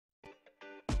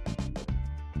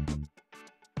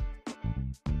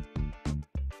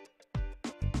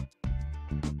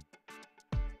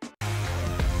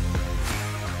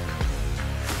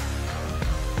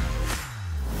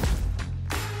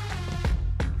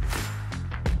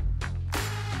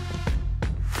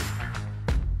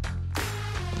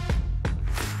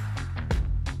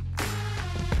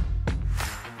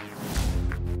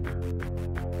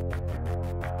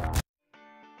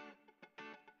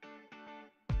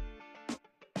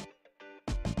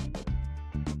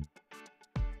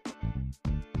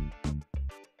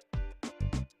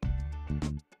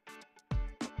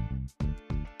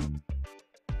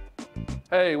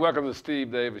Hey, welcome to the Steve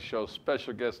Davis Show.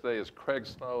 Special guest today is Craig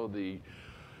Snow, the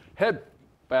head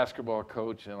basketball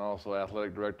coach and also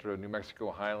athletic director of New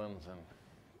Mexico Highlands. And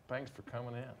thanks for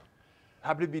coming in.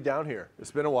 Happy to be down here.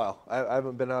 It's been a while. I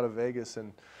haven't been out of Vegas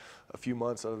in a few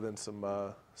months, other than some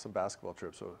basketball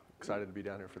trips. So excited to be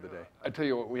down here for the day. I tell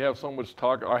you what, we have so much to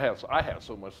talk. I have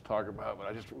so much to talk about. But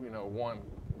I just,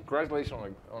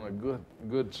 congratulations on a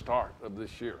good start of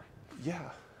this year.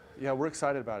 Yeah, we're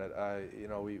excited about it.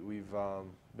 We've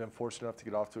been fortunate enough to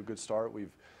get off to a good start. We're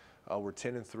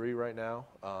 10-3 right now,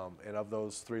 and of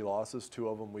those 3 losses, 2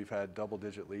 of them we've had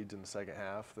double-digit leads in the second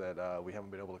half that we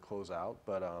haven't been able to close out.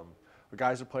 But the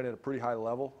guys are playing at a pretty high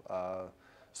level,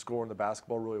 scoring the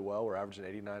basketball really well. We're averaging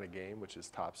 89 a game, which is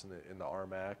tops in the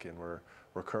RMAC, and we're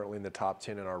currently in the top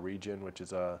 10 in our region, which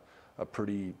is a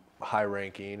pretty high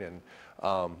ranking, and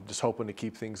just hoping to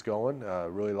keep things going.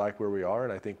 Really like where we are,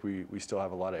 and I think we still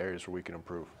have a lot of areas where we can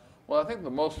improve. Well, I think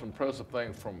the most impressive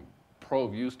thing from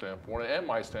Proview standpoint and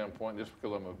my standpoint, just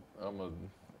because I'm a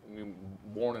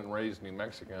born and raised New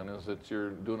Mexican, is that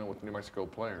you're doing it with New Mexico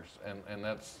players, and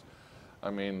that's, I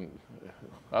mean,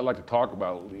 I'd like to talk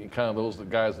about kind of those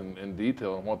guys in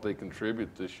detail and what they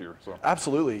contribute this year. So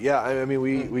absolutely, yeah. I mean,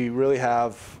 we really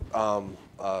have.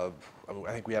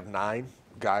 I think we have 9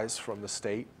 guys from the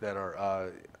state that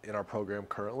are in our program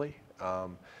currently,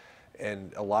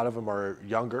 and a lot of them are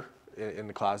younger in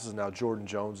the classes. Now Jordan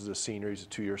Jones is a senior; he's a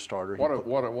 2-year starter.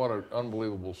 What an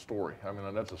unbelievable story! I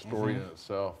mean, that's a story in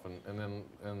itself, and then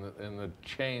the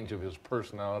change of his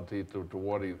personality to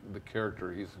what the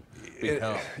character he's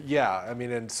become. Yeah, I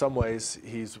mean, in some ways,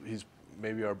 he's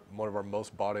maybe one of our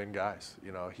most bought-in guys.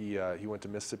 You know, he went to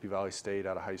Mississippi Valley State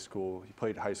out of high school. He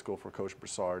played high school for Coach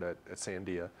Broussard at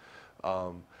Sandia.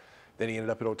 Then he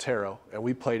ended up at Otero, and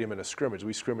we played him in a scrimmage.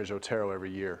 We scrimmage Otero every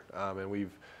year, and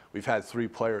we've had 3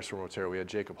 players from Otero. We had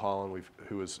Jacob Holland,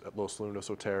 who was at Los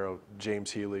Lunas Otero, James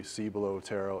Healy, Cibola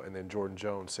Otero, and then Jordan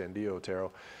Jones, Sandia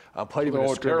Otero. Played him in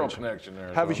a scrimmage. Connection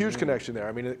there. Have a huge connection there.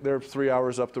 I mean, they're 3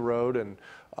 hours up the road, and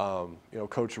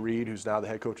Coach Reed, who's now the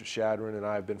head coach at Shadron, and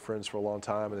I have been friends for a long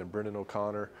time, and then Brendan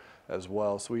O'Connor as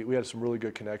well. So we had some really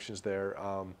good connections there.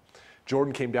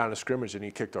 Jordan came down to scrimmage and he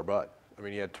kicked our butt. I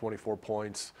mean, he had 24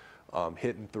 points,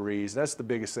 hitting threes. That's the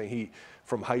biggest thing.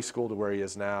 From high school to where he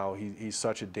is now, he's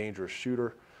such a dangerous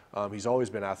shooter. He's always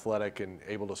been athletic and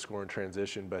able to score in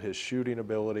transition, but his shooting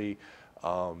ability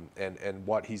and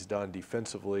what he's done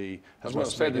defensively has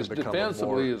made him become a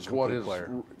more complete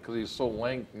player. Because he's so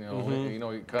lank, he kind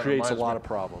of creates a lot of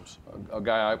problems. A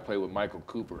guy I play with, Michael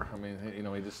Cooper. I mean, he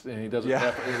does it. He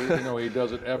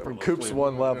does it effortlessly. Coop's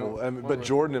one level, but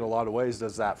Jordan in a lot of ways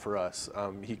does that for us.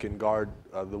 He can guard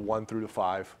the 1 through the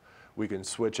 5. We can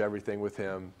switch everything with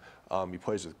him. He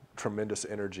plays with tremendous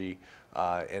energy,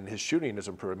 and his shooting has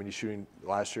improved. I mean,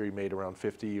 last year he made around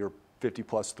 50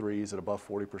 plus threes at above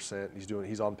 40%.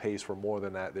 He's on pace for more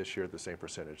than that this year at the same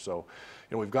percentage. So,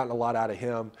 we've gotten a lot out of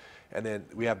him. And then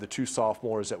we have the 2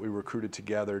 sophomores that we recruited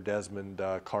together, Desmond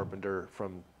Carpenter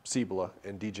from Cibola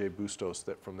and DJ Bustos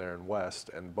from there in West,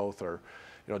 and both are.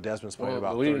 Desmond's playing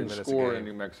about 30 minutes a game. Leading scorer in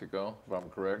New Mexico, if I'm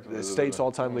correct. The state's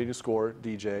all-time leading scorer,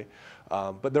 DJ.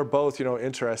 But they're both,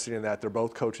 interesting in that they're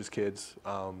both coaches' kids.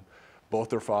 Both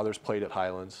their fathers played at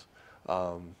Highlands.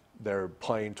 They're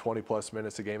playing 20-plus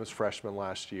minutes a game as freshmen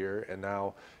last year, and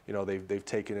now, they've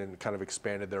taken and kind of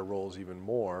expanded their roles even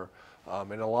more.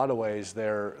 In a lot of ways,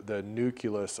 they're the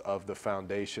nucleus of the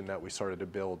foundation that we started to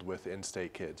build with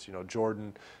in-state kids.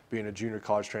 Jordan, being a junior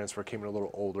college transfer, came in a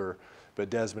little older, but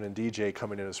Desmond and DJ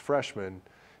coming in as freshmen,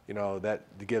 that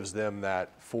gives them that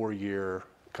 4-year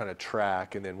kind of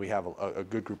track, and then we have a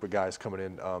good group of guys coming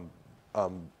in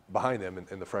behind them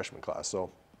in the freshman class.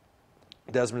 So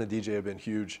Desmond and DJ have been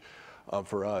huge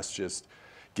for us, just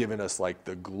giving us like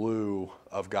the glue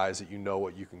of guys that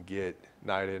what you can get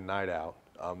night in, night out.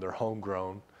 They're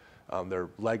homegrown, they're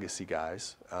legacy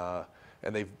guys,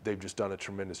 and they've just done a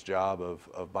tremendous job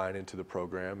of buying into the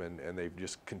program, and they've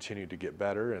just continued to get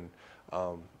better and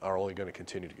are only going to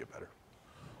continue to get better.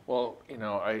 Well,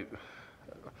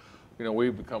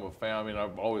 we've become a fan. I mean,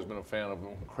 I've always been a fan of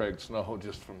Craig Snow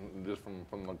just from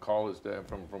the college day,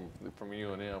 from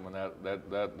U&M and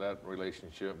that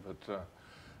relationship. But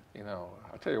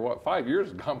I tell you what, 5 years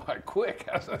have gone by quick.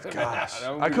 Gosh,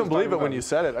 I couldn't believe it when you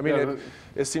said it. I mean,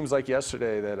 it seems like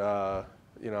yesterday that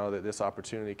that this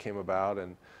opportunity came about,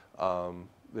 and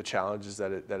the challenges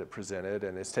that it presented,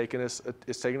 and it's taken us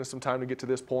some time to get to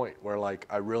this point where, like,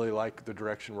 I really like the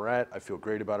direction we're at. I feel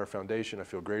great about our foundation. I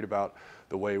feel great about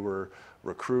the way we're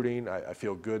recruiting. I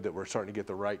feel good that we're starting to get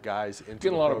the right guys into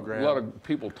the program. A lot of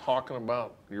people talking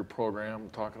about your program,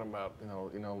 talking about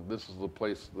this is the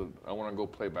place that I want to go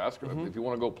play basketball. If you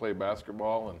want to go play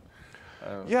basketball,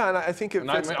 and yeah, and I think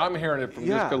I'm hearing it from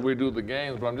just because we do the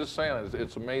games, but I'm just saying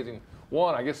it's amazing.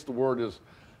 One, I guess the word is,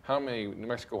 how many New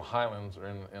Mexico Highlands are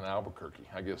in Albuquerque?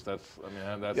 I guess that's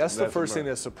the first thing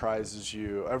that surprises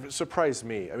you, or surprised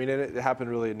me. I mean, and it happened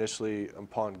really initially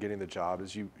upon getting the job,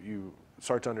 is you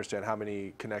start to understand how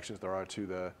many connections there are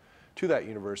to that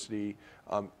university,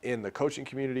 in the coaching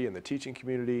community, in the teaching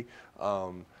community,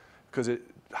 because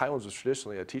Highlands was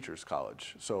traditionally a teacher's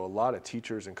college. So a lot of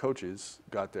teachers and coaches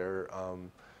got their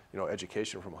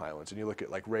education from Highlands. And you look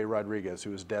at like Ray Rodriguez,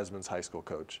 who was Desmond's high school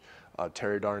coach,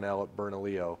 Terry Darnell at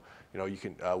Bernalillo. You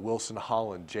can Wilson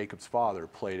Holland, Jacob's father,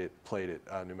 played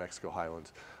at New Mexico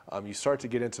Highlands. You start to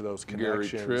get into those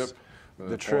connections. Gary Tripp,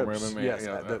 the Tripps, yes,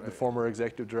 the former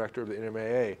executive director of the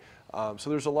NMHU. So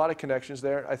there's a lot of connections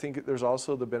there. I think there's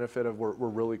also the benefit of we're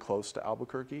really close to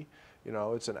Albuquerque.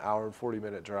 It's an hour and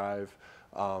 40-minute drive.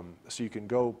 So you can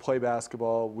go play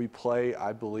basketball. We play,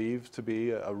 I believe, to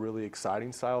be a really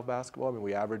exciting style of basketball. I mean,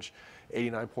 we average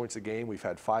 89 points a game. We've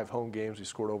had 5 home games. We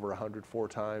scored over 104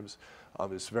 times.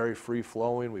 It's very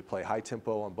free-flowing. We play high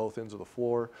tempo on both ends of the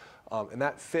floor. And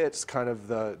that fits kind of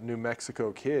the New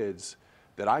Mexico kids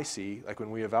that I see, like when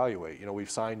we evaluate. We've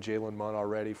signed Jalen Munn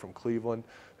already from Cleveland,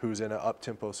 who's in an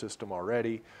up-tempo system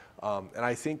already. And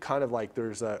I think kind of like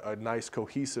there's a nice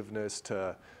cohesiveness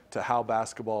to how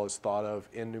basketball is thought of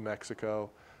in New Mexico,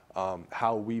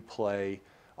 how we play,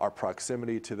 our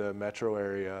proximity to the metro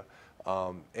area,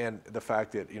 and the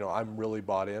fact that I'm really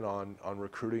bought in on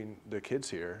recruiting the kids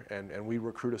here, and we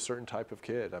recruit a certain type of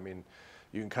kid. I mean,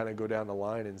 you can kind of go down the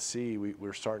line and see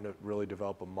we're starting to really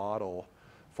develop a model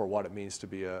for what it means to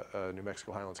be a New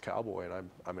Mexico Highlands Cowboy, and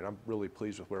I'm really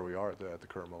pleased with where we are at the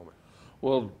current moment.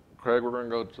 Well, Craig, we're going to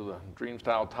go to the Dream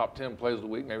Style Top 10 Plays of the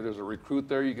Week. Maybe there's a recruit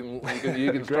there you can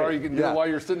start. You can do it while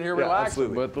you're sitting here relaxing.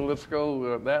 Absolutely. But let's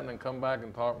go that and then come back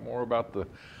and talk more about the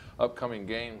upcoming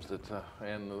games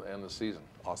and the season.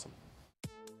 Awesome.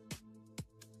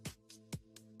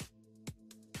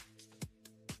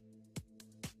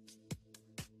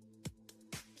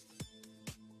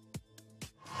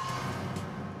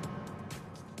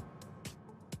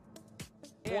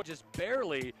 Just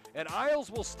barely, and Isles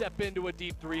will step into a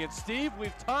deep 3. And Steve,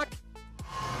 we've talked.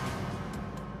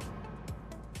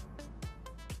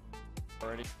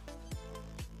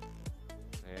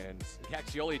 And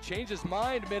Caxioli changes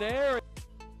mind midair.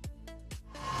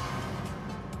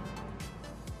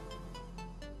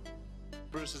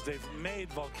 Bruce's, they've made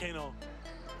Volcano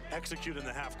execute in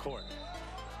the half court.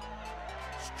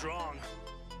 Strong.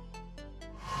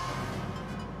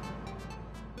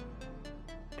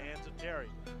 Hands of Terry.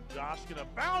 Josh gonna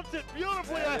bounce it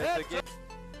beautifully ahead.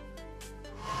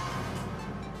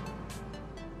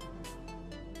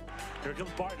 Here comes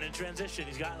Barton in transition.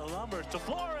 He's got the numbers to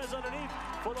Flores underneath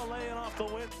for the lay-in off the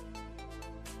win.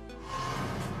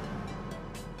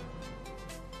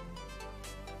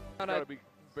 Got to be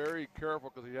very careful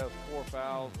because he has 4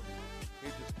 fouls.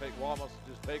 And Ramos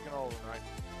just taking over tonight.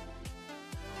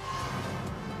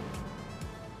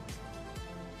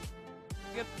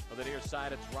 On the near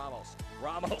side, it's Ramos.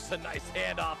 Ramos, a nice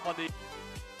handoff on the.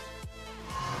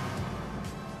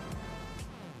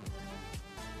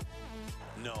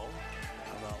 No.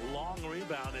 A long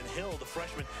rebound, and Hill, the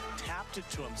freshman, tapped it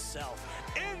to himself.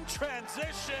 In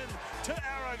transition to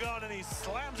Aragon, and he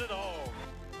slams it home.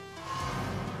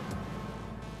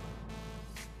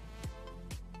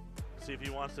 See if he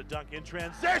wants to dunk in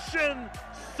transition.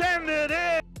 Send it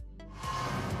in.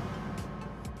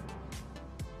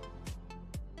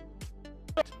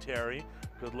 Terry,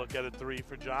 good look at a 3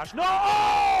 for Josh. No!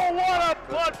 Oh, what a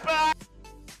putback!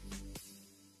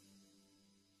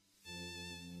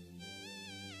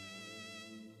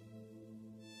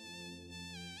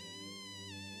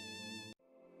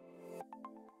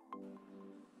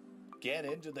 Get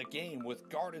into the game with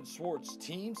Garden Swartz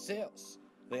Team Sales.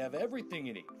 They have everything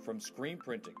you need, from screen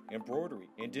printing, embroidery,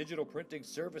 and digital printing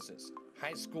services,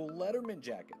 high school letterman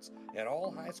jackets, and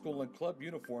all high school and club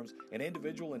uniforms and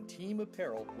individual and team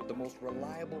apparel with the most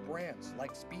reliable brands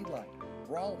like Speedline,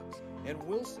 Rollins, and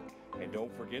Wilson. And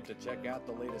don't forget to check out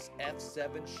the latest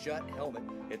F7 Shut helmet.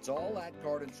 It's all at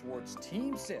Garden Swartz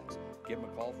Team Sales. Give them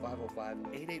a call,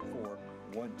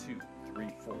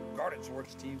 505-884-1234. Garden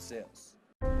Swartz Team Sales.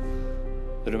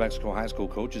 The New Mexico High School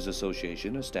Coaches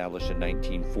Association, established in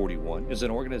 1941, is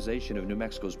an organization of New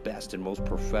Mexico's best and most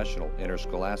professional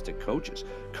interscholastic coaches.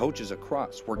 Coaches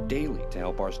across work daily to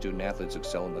help our student athletes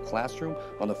excel in the classroom,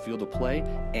 on the field of play,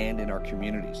 and in our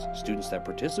communities. Students that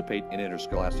participate in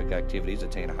interscholastic activities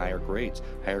attain higher grades,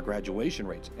 higher graduation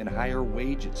rates, and higher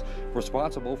wages.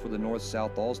 Responsible for the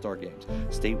North-South All-Star Games,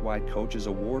 statewide Coaches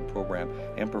Award Program,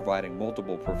 and providing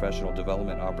multiple professional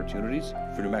development opportunities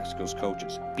for New Mexico's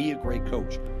coaches. Be a great coach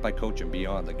by coaching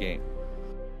beyond the game.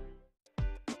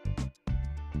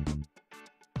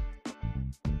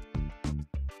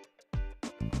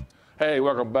 Hey,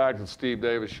 welcome back to the Steve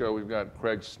Davis Show. We've got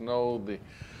Craig Snow, the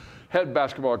head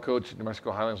basketball coach at New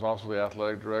Mexico Highlands, also the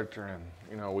athletic director. And,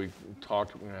 you know, we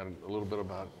had a little bit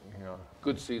about, you know,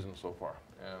 good season so far.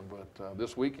 But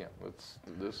this weekend,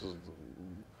 this is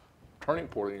the turning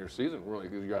point in your season, really,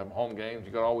 because you have home games.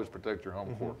 You got to always protect your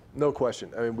home court. No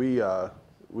question. I mean,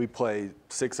 we play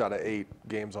 6 out of 8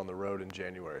 games on the road in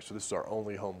January, so this is our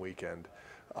only home weekend.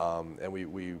 And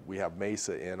we have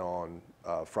Mesa in on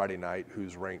Friday night,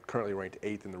 who's currently ranked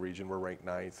 8th in the region. We're ranked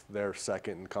 9th. They're 2nd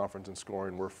in conference in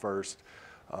scoring. We're 1st.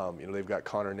 You know, they've got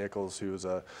Connor Nichols, who's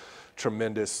a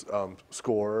tremendous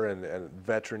scorer and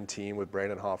veteran team with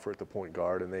Brandon Hoffer at the point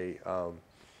guard, and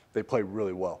they play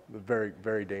really well. A very,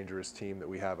 very dangerous team that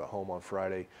we have at home on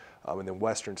Friday. And then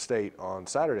Western State on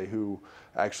Saturday, who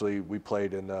actually we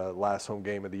played in the last home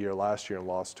game of the year last year and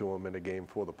lost to them in a game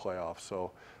for the playoffs.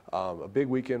 So a big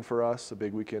weekend for us, a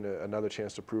big weekend, another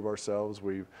chance to prove ourselves.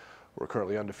 We're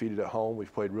currently undefeated at home.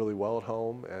 We've played really well at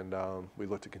home, and we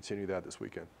look to continue that this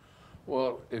weekend.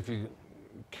 Well, if you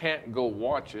can't go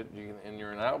watch it, and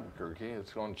you're in Albuquerque,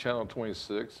 it's on Channel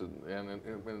 26, and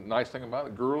the nice thing about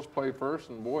it, girls play first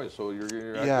and boys, so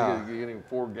you're actually getting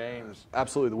 4 games.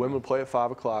 Absolutely. The women play at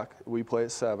 5 o'clock. We play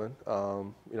at 7.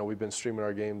 You know, we've been streaming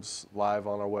our games live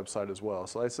on our website as well.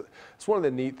 So it's one of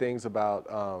the neat things about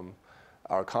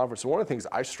our conference. And one of the things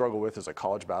I struggle with as a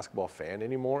college basketball fan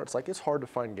anymore, it's like it's hard to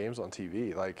find games on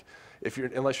TV. Like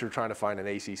unless you're trying to find an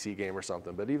ACC game or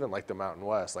something, but even like the Mountain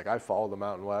West, like I follow the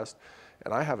Mountain West,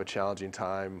 and I have a challenging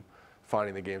time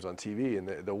finding the games on TV.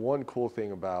 And the one cool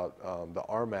thing about the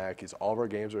RMAC is all of our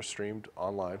games are streamed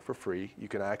online for free. You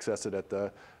can access it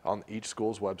on each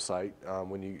school's website.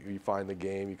 When you find the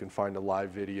game, you can find a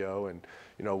live video. And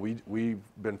you know, we've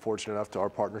been fortunate enough to our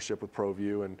partnership with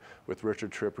Proview and with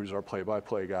Richard Tripp, who's our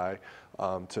play-by-play guy,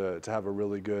 to have a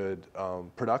really good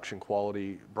production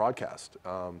quality broadcast.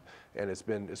 And it's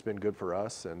been good for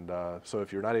us. And so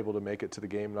if you're not able to make it to the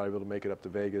game, not able to make it up to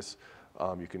Vegas,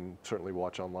 you can certainly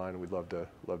watch online, and we'd love to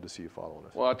see you following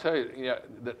us. Well, I tell you, yeah,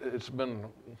 it's been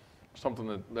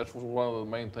something that's one of the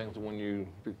main things when you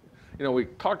know, we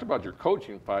talked about your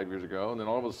coaching 5 years ago, and then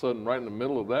all of a sudden, right in the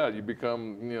middle of that, you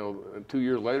become, you know, 2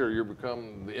 years later, you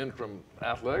become the interim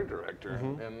athletic director,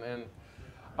 and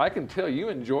I can tell you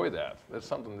enjoy that. That's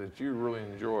something that you really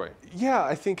enjoy. Yeah,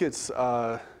 I think it's, you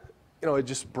know, it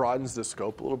just broadens the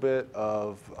scope a little bit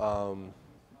of.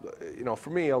 You know,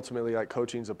 for me, ultimately, like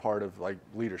coaching's a part of like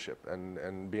leadership,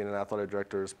 and being an athletic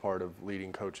director is part of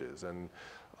leading coaches. And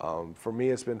for me,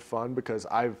 it's been fun because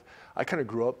I kind of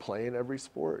grew up playing every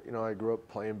sport. You know, I grew up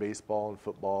playing baseball and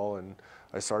football, and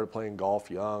I started playing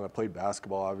golf young. I played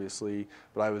basketball, obviously,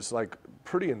 but I was like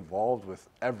pretty involved with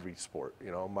every sport. You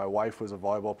know, my wife was a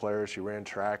volleyball player. She ran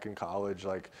track in college.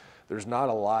 Like, there's not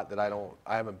a lot that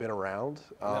I haven't been around.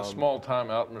 Small time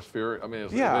atmosphere. I mean,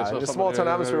 the small time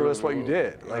atmosphere. That's what you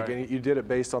did. Like, right. And you did it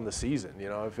based on the season. You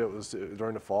know, if it was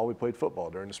during the fall, we played football.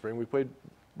 During the spring, we played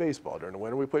baseball. During the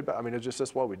winter, we played. I mean, it's just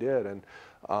that's what we did. And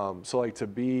so, like, to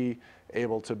be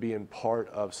able to be in part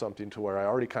of something to where I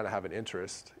already kind of have an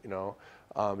interest, you know,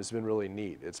 it's been really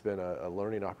neat. It's been a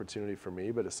learning opportunity for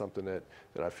me, but it's something that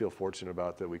I feel fortunate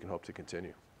about that we can hope to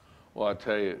continue. Well, I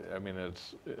tell you, I mean,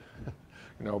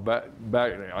 you know, back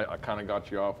I kind of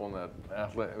got you off on that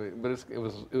athletic, but it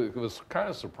was kind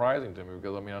of surprising to me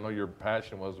because, I mean, I know your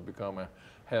passion was to become a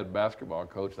head basketball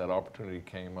coach. That opportunity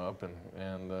came up,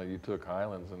 and you took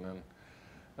Highlands, and then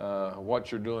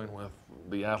what you're doing with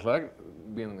the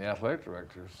being the athletic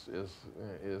director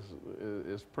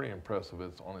is pretty impressive.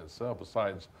 It's on itself.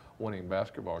 Besides winning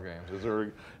basketball games,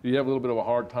 do you have a little bit of a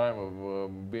hard time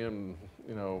of being,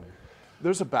 you know?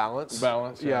 There's a balance.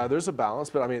 Balance. Yeah, there's a balance.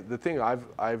 But I mean, the thing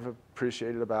I've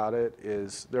appreciated about it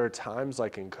is there are times,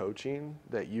 like in coaching,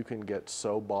 that you can get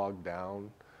so bogged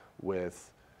down with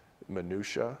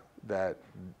minutia that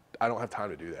I don't have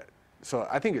time to do that. So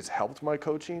I think it's helped my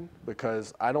coaching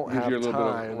because I don't have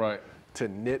time to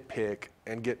nitpick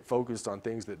and get focused on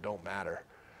things that don't matter.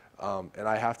 And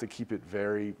I have to keep it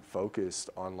very focused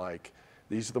on, like,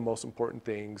 these are the most important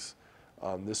things.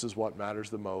 This is what matters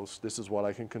the most. This is what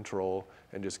I can control,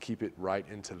 and just keep it right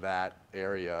into that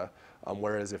area.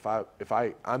 Whereas if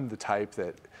I'm the type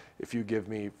that if you give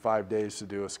me 5 days to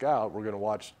do a scout, we're going to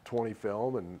watch 20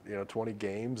 film and 20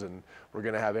 games, and we're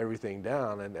going to have everything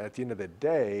down. And at the end of the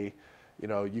day,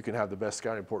 you can have the best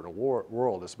scouting report in the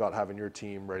world. It's about having your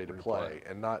team ready to play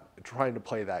and not trying to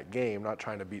play that game, not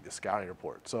trying to beat the scouting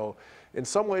report. So in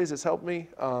some ways it's helped me.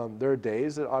 There are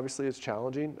days that obviously it's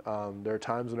challenging. There are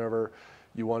times whenever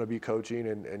you want to be coaching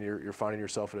and you're finding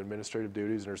yourself in administrative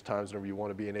duties, and there's times whenever you want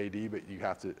to be an AD, but you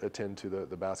have to attend to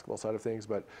the basketball side of things.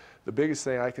 But the biggest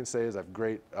thing I can say is I have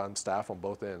great staff on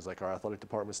both ends. Like our athletic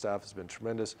department staff has been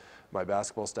tremendous. My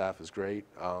basketball staff is great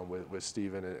with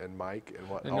Steven and Mike and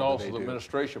what. And also the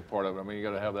administration part of it. I mean, you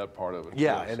got to have that part of it.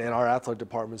 Yeah, and our athletic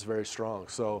department is very strong.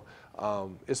 So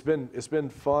it's been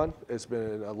fun. It's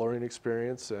been a learning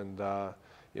experience, and but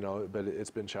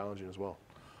it's been challenging as well.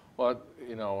 Well,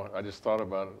 I just thought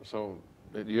about it. So,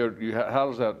 how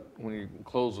does that, when you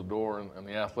close the door and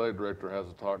the athletic director has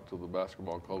to talk to the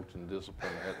basketball coach and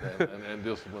discipline and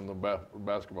discipline the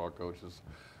basketball coaches?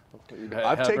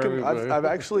 I've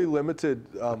actually limited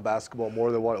basketball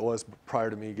more than what it was prior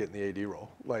to me getting the AD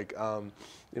role. Like, I've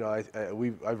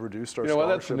reduced our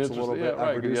scholarships a little bit.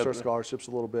 I've reduced our scholarships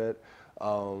a little bit.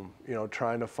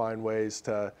 Trying to find ways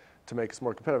to make us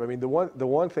more competitive. I mean, the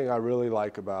one thing I really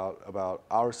like about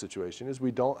our situation is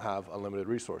we don't have unlimited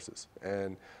resources,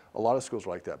 and a lot of schools are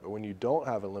like that. But when you don't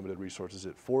have unlimited resources,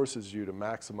 it forces you to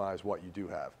maximize what you do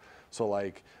have. So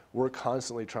like, we're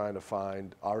constantly trying to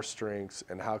find our strengths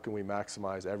and how can we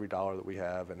maximize every dollar that we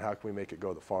have, and how can we make it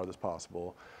go the farthest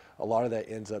possible. A lot of that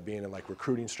ends up being in like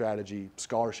recruiting strategy,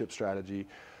 scholarship strategy.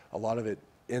 A lot of it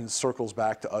circles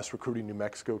back to us recruiting New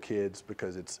Mexico kids,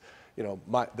 because it's,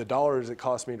 the dollars it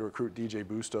cost me to recruit DJ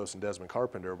Bustos and Desmond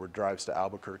Carpenter were drives to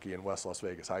Albuquerque and West Las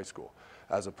Vegas High School,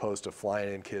 as opposed to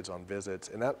flying in kids on visits.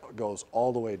 And that goes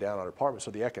all the way down our department.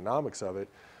 So the economics of it,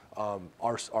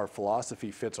 our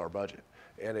philosophy fits our budget.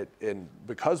 And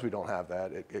because we don't have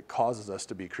that, it causes us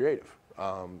to be creative.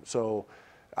 So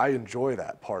I enjoy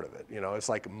that part of it. It's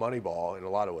like Moneyball in a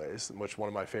lot of ways, which one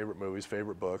of my favorite movies,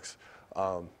 favorite books.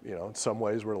 In some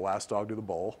ways we're the last dog to the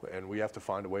bowl, and we have to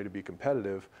find a way to be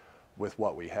competitive with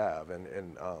what we have.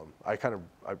 And I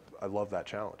love that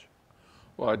challenge.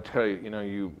 Well, I tell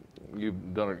you,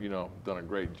 you've done a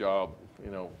great job,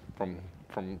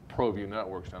 from Proview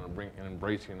Networks down and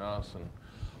embracing us and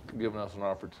giving us an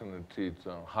opportunity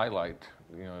to highlight,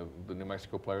 the New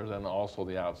Mexico players and also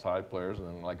the outside players.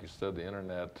 And like you said, the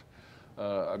internet.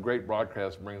 A great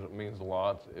broadcast means a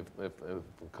lot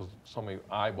because so many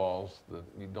eyeballs that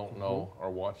you don't know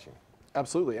are watching.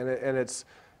 Absolutely, and it's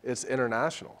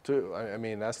international too. I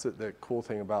mean, that's the cool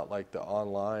thing about like the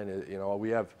online.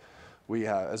 We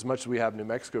have as much as we have New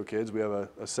Mexico kids. We have a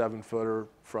 7-footer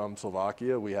from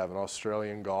Slovakia. We have an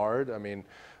Australian guard. I mean,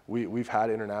 we've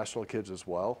had international kids as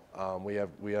well. We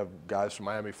have guys from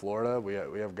Miami, Florida.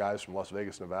 We have guys from Las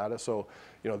Vegas, Nevada. So,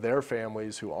 their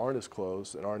families who aren't as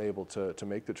close and aren't able to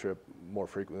make the trip more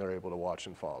frequently, they're able to watch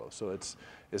and follow. So it's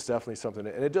definitely something,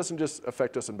 and it doesn't just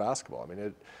affect us in basketball. I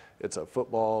mean, it's a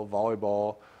football,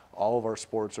 volleyball. All of our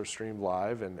sports are streamed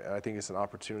live, and I think it's an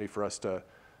opportunity for us to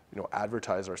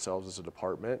advertise ourselves as a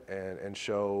department and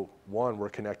show, one, we're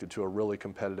connected to a really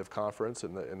competitive conference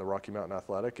in the Rocky Mountain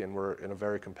Athletic, and we're in a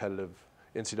very competitive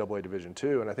NCAA Division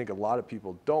II, and I think a lot of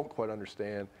people don't quite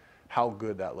understand how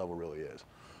good that level really is.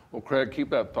 Well, Craig, keep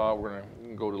that thought. We're going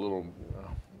to go to a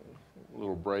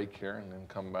little break here and then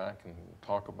come back and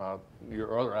talk about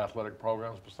your other athletic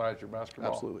programs besides your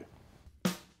basketball. Absolutely.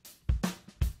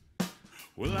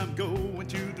 Well, I'm going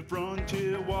to the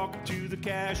frontier, walking to the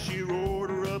cashier,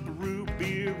 order up a root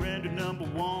beer and a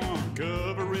 #1.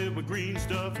 Cover it with green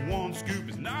stuff, one scoop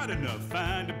is not enough.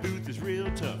 Find a booth is real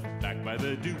tough, back by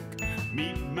the Duke.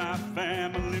 Meet my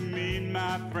family, meet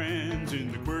my friends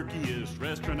in the quirkiest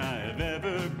restaurant I have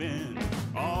ever been.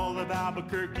 All of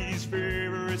Albuquerque's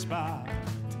favorite spot,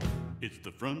 it's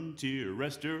the Frontier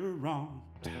Restaurant.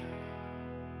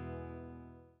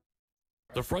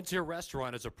 The Frontier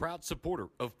Restaurant is a proud supporter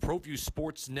of Proview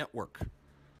Sports Network.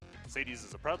 Sadie's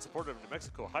is a proud supporter of New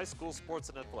Mexico high school sports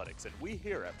and athletics, and we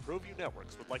here at Proview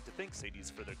Networks would like to thank Sadie's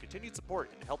for their continued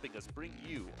support in helping us bring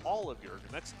you all of your New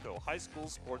Mexico high school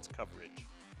sports coverage.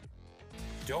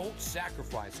 Don't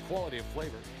sacrifice quality and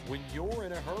flavor when you're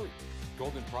in a hurry.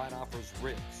 Golden Pride offers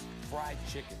ribs, fried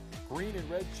chicken, green and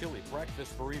red chili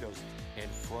breakfast burritos, and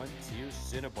Frontier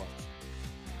Cinnabons.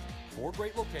 4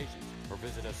 great locations, or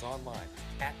visit us online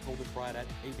at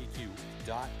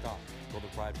goldenpride@abq.com. Golden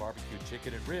Pride Barbecue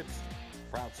Chicken and Ribs,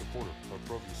 proud supporter of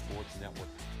Proview Sports Network.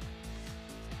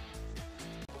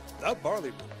 The Barley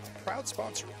Room, proud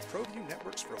sponsor of Proview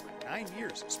Networks for over 9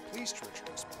 years, is pleased to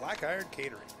introduce Black Iron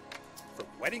Catering. From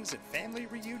weddings and family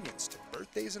reunions to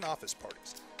birthdays and office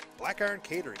parties, Black Iron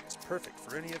Catering is perfect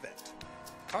for any event.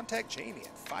 Contact Jamie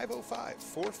at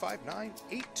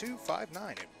 505-459-8259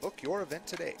 and book your event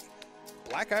today.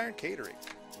 Black Iron Catering.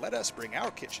 Let us bring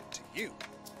our kitchen to you.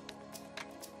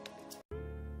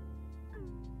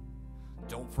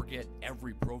 Don't forget,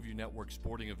 every Proview Network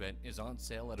sporting event is on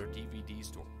sale at our DVD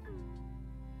store.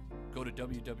 Go to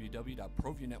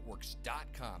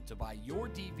www.proviewNetworks.com to buy your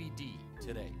DVD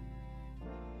today.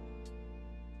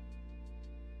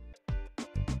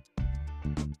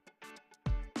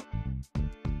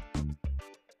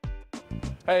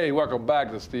 Hey, welcome back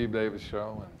to the Steve Davis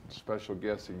Show. And special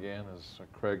guest again is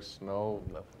Craig Snow,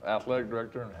 the athletic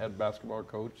director and head basketball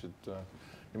coach at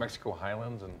New Mexico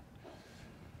Highlands. And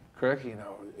Craig, you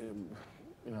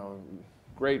know,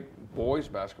 great boys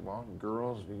basketball,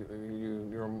 girls.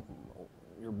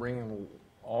 You're bringing you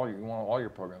want all your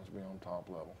programs to be on top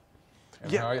level.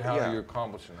 And how are you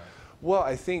accomplishing that? Well,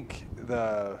 I think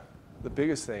the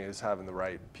biggest thing is having the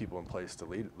right people in place to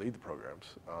lead the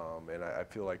programs, and I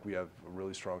feel like we have a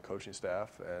really strong coaching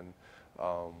staff, and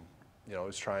you know,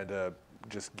 it's trying to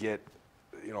just get,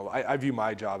 you know, I view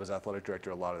my job as athletic director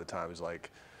a lot of the time as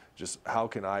like, just how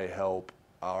can I help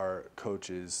our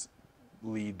coaches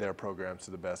lead their programs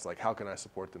to the best? Like, how can I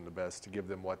support them the best to give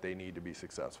them what they need to be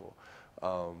successful?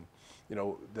 You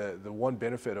know, the one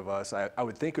benefit of us, I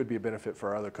would think it would be a benefit for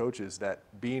our other coaches, that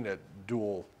being a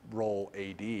dual role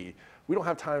AD, we don't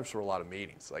have times for a lot of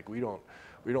meetings. Like, we don't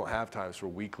have times for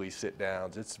weekly sit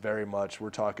downs. It's very much, we're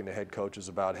talking to head coaches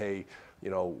about, hey, you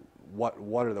know,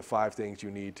 what are the 5 things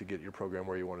you need to get your program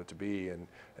where you want it to be, and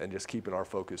just keeping our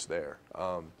focus there.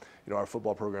 You know, our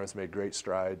football program has made great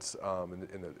strides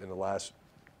in the last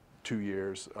 2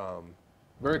 years.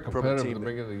 Very competitive at the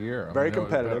beginning of the year. Very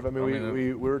competitive. I mean,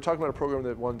 we were talking about a program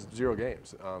that won 0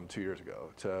 games 2 years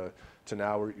ago to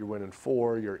now you're winning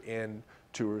 4. You're in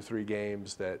 2 or 3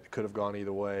 games that could have gone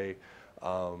either way.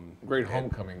 Great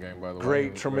homecoming game, by the way.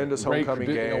 Great, tremendous homecoming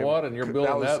game. You know what? And you're building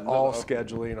that was that all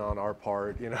scheduling on our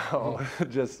part. You know,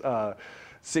 just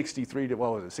 63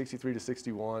 to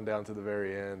 61 down to the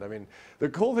very end. I mean, the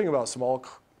cool thing about small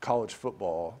college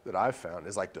football that I've found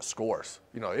is like the scores.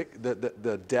 You know,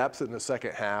 the depth in the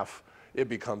second half, it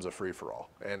becomes a free-for-all.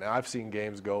 And I've seen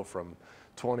games go from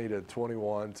 20 to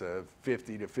 21 to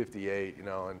 50 to 58, you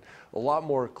know, and a lot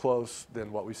more close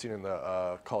than what we've seen in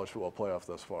the college football playoff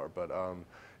thus far. But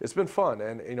it's been fun,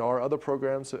 and you know, our other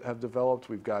programs have developed.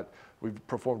 We've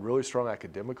performed really strong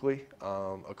academically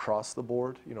across the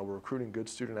board. You know, we're recruiting good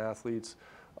student athletes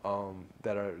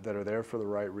that are there for the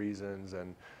right reasons,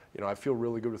 and you know, I feel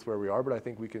really good with where we are, but I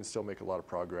think we can still make a lot of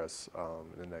progress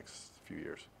in the next few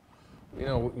years. You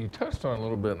know, you touched on it a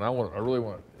little bit, and I really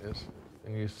want is,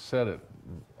 and you said it,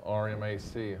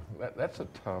 RMAC. That's a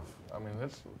tough. I mean,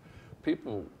 that's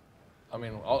people. I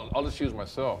mean, I'll just use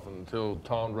myself until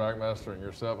Tom Dragmaster and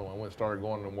yourself, and we started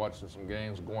going and watching some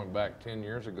games going back 10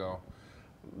 years ago.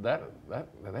 That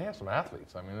they have some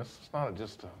athletes. I mean, this is not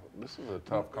just this is a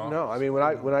tough conference. No, I mean,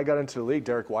 when I got into the league,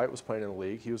 Derek White was playing in the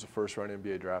league. He was a first-round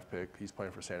NBA draft pick. He's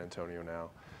playing for San Antonio now.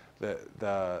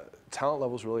 The talent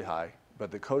level is really high,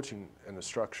 but the coaching and the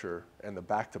structure and the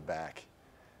back-to-back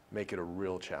make it a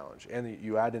real challenge. And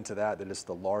you add into that it's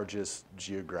the largest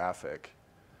geographic,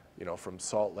 you know, from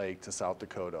Salt Lake to South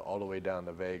Dakota all the way down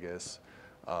to Vegas.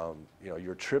 You know,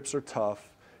 your trips are tough.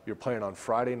 You're playing on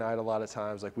Friday night a lot of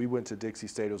times. Like, we went to Dixie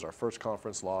State. It was our first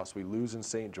conference loss. We lose in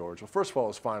St. George. Well, first of all, it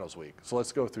was finals week. So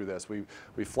let's go through this. We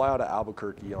fly out of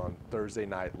Albuquerque on Thursday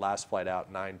night, last flight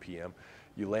out, 9 p.m.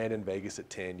 You land in Vegas at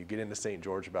 10. You get into St.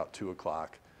 George about 2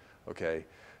 o'clock, okay?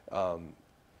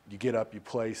 You get up, you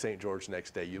play St. George the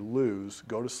next day. You lose,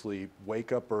 go to sleep,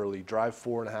 wake up early, drive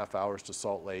 4.5 hours to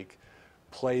Salt Lake,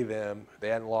 play them. They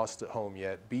hadn't lost at home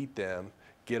yet, beat them,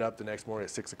 get up the next morning at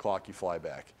 6 o'clock, you fly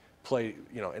back. Play,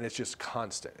 you know, and it's just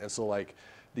constant. And so, like,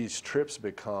 these trips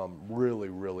become really,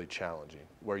 really challenging,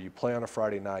 where you play on a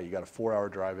Friday night, you got a 4-hour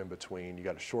drive in between, you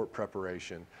got a short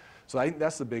preparation. So I think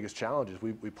that's the biggest challenge is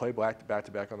we play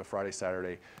back-to-back on the Friday,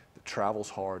 Saturday. The travel's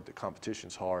hard, the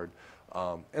competition's hard,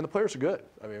 and the players are good.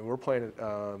 I mean, we're playing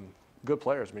good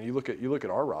players. I mean, you look at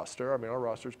our roster. I mean, our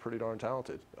roster's pretty darn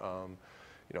talented. You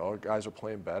know, our guys are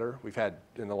playing better. We've had,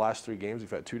 in the last 3 games, we've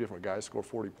had 2 different guys score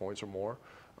 40 points or more.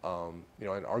 You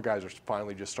know, and our guys are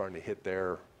finally just starting to hit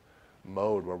their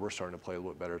mode where we're starting to play a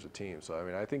little bit better as a team. So, I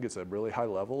mean, I think it's a really high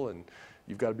level, and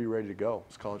you've got to be ready to go.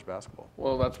 It's college basketball.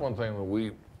 Well, that's one thing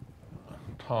that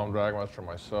Tom Dragmaster and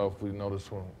myself, we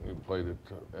noticed when we played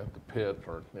at the pit,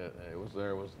 or it was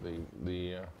the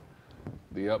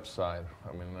the upside.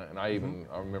 I mean, and I even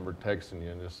I remember texting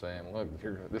you and just saying, look,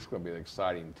 this is going to be an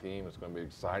exciting team. It's going to be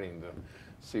exciting to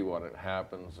see what it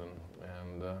happens, and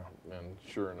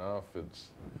sure enough, it's,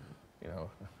 you know,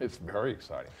 it's very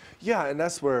exciting. Yeah, and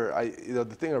that's where the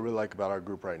thing I really like about our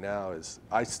group right now is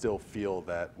I still feel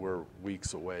that we're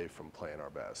weeks away from playing our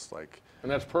best. Like,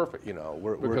 and that's perfect. You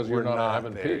know, because we're not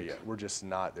having there peaked yet. We're just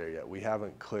not there yet. We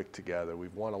haven't clicked together.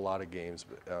 We've won a lot of games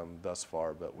thus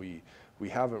far, but we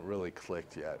haven't really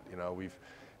clicked yet. You know,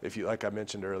 if you, like I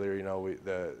mentioned earlier, you know,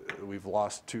 we've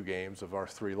lost 2 games of our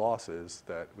 3 losses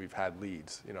that we've had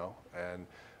leads. You know,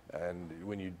 and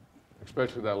when you,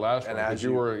 especially that last one, because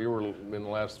you were in the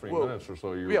last 3 minutes or so.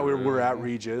 We're at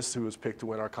Regis, who was picked to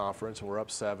win our conference, and we're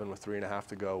up 7 with 3.5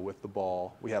 to go with the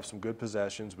ball. We have some good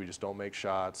possessions. We just don't make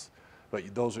shots.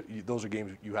 But those are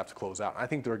games you have to close out. I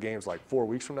think there are games like 4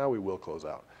 weeks from now we will close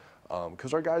out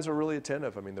because our guys are really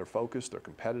attentive. I mean, they're focused, they're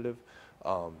competitive,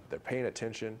 they're paying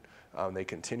attention. They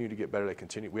continue to get better.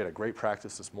 We had a great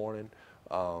practice this morning.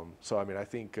 So I mean, I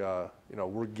think you know,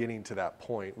 we're getting to that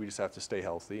point. We just have to stay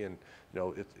healthy. And you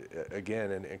know,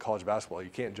 again, in college basketball, you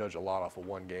can't judge a lot off of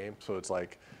one game. So it's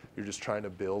like you're just trying to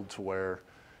build to where,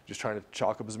 just trying to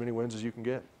chalk up as many wins as you can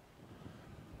get.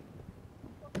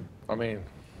 I mean,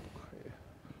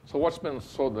 so what's been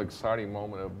the exciting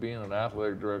moment of being an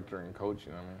athletic director and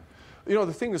coaching? I mean, you know,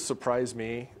 the thing that surprised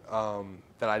me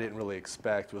that I didn't really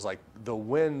expect was like the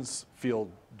wins feel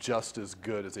just as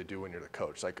good as they do when you're the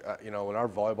coach. Like, you know, when our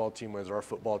volleyball team wins or our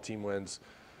football team wins,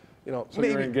 you know, so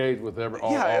maybe you're engaged with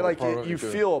all like you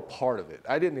feel a part of it.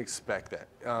 I didn't expect that.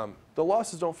 The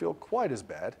losses don't feel quite as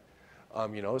bad.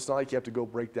 You know, it's not like you have to go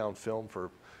break down film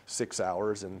for 6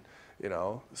 hours and, you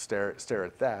know, stare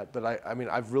at that. But I mean,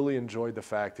 I've really enjoyed the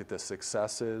fact that the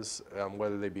successes,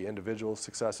 whether they be individual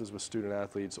successes with student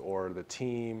athletes or the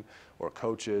team or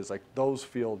coaches, like those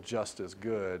feel just as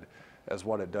good as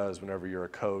what it does whenever you're a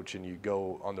coach and you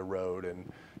go on the road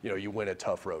and, you know, you win a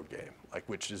tough road game, like,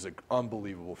 which is an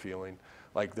unbelievable feeling.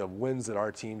 Like the wins that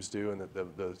our teams do and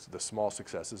the small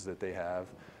successes that they have,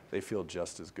 they feel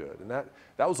just as good. And that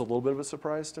was a little bit of a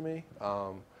surprise to me.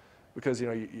 Because, you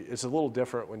know, it's a little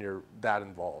different when you're that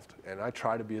involved. And I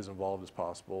try to be as involved as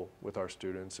possible with our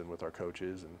students and with our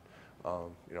coaches.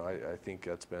 And, you know, I think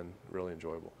that's been really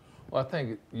enjoyable. Well, I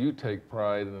think you take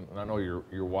pride, and I know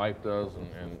your wife does,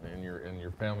 and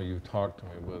your family, you've talked to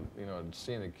me, but, you know,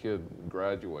 seeing a kid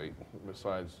graduate,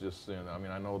 besides just seeing, I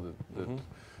mean, I know that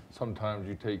sometimes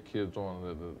you take kids on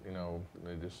that, you know,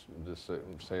 they just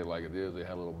say it like it is. They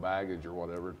have a little baggage or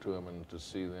whatever to them, and to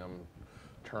see them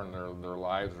turn their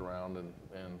lives around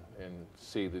and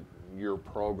see that your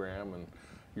program and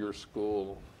your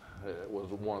school was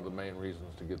one of the main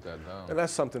reasons to get that done. And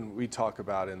that's something we talk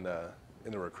about in the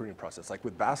recruiting process. Like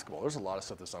with basketball, there's a lot of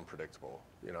stuff that's unpredictable.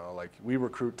 You know, like we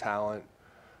recruit talent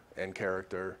and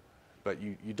character, but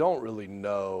you don't really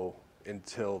know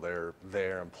until they're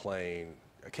there and playing.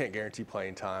 I can't guarantee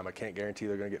playing time. I can't guarantee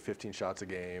they're going to get 15 shots a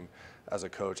game as a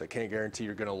coach. I can't guarantee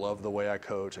you're going to love the way I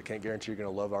coach. I can't guarantee you're going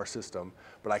to love our system.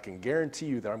 But I can guarantee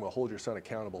you that I'm going to hold your son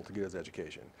accountable to get his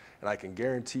education. And I can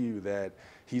guarantee you that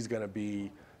he's going to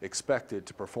be expected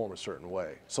to perform a certain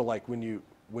way. So like when you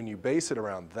base it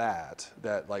around that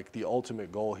like the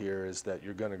ultimate goal here is that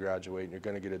you're going to graduate and you're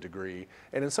going to get a degree.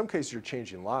 And in some cases you're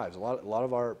changing lives. A lot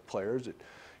of our players,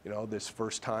 you know, this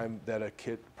first time that a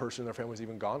person in their family's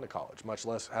even gone to college, much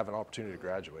less have an opportunity to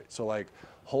graduate. So like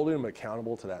holding them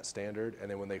accountable to that standard, and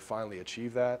then when they finally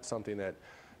achieve that, something that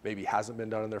maybe hasn't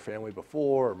been done in their family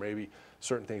before, or maybe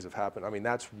certain things have happened. I mean,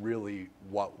 that's really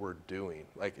what we're doing.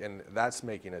 Like, and that's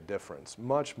making a difference,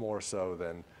 much more so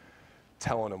than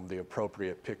telling them the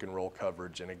appropriate pick and roll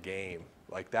coverage in a game.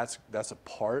 Like that's a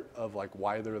part of like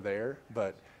why they're there,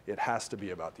 but it has to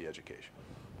be about the education.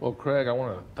 Well, Craig, I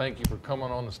want to thank you for coming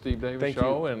on the Steve Davis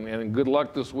Show, and good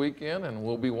luck this weekend, and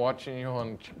we'll be watching you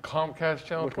on Comcast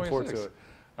Channel 26. Looking forward to it.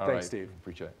 All Thanks, right. Steve.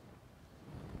 Appreciate it.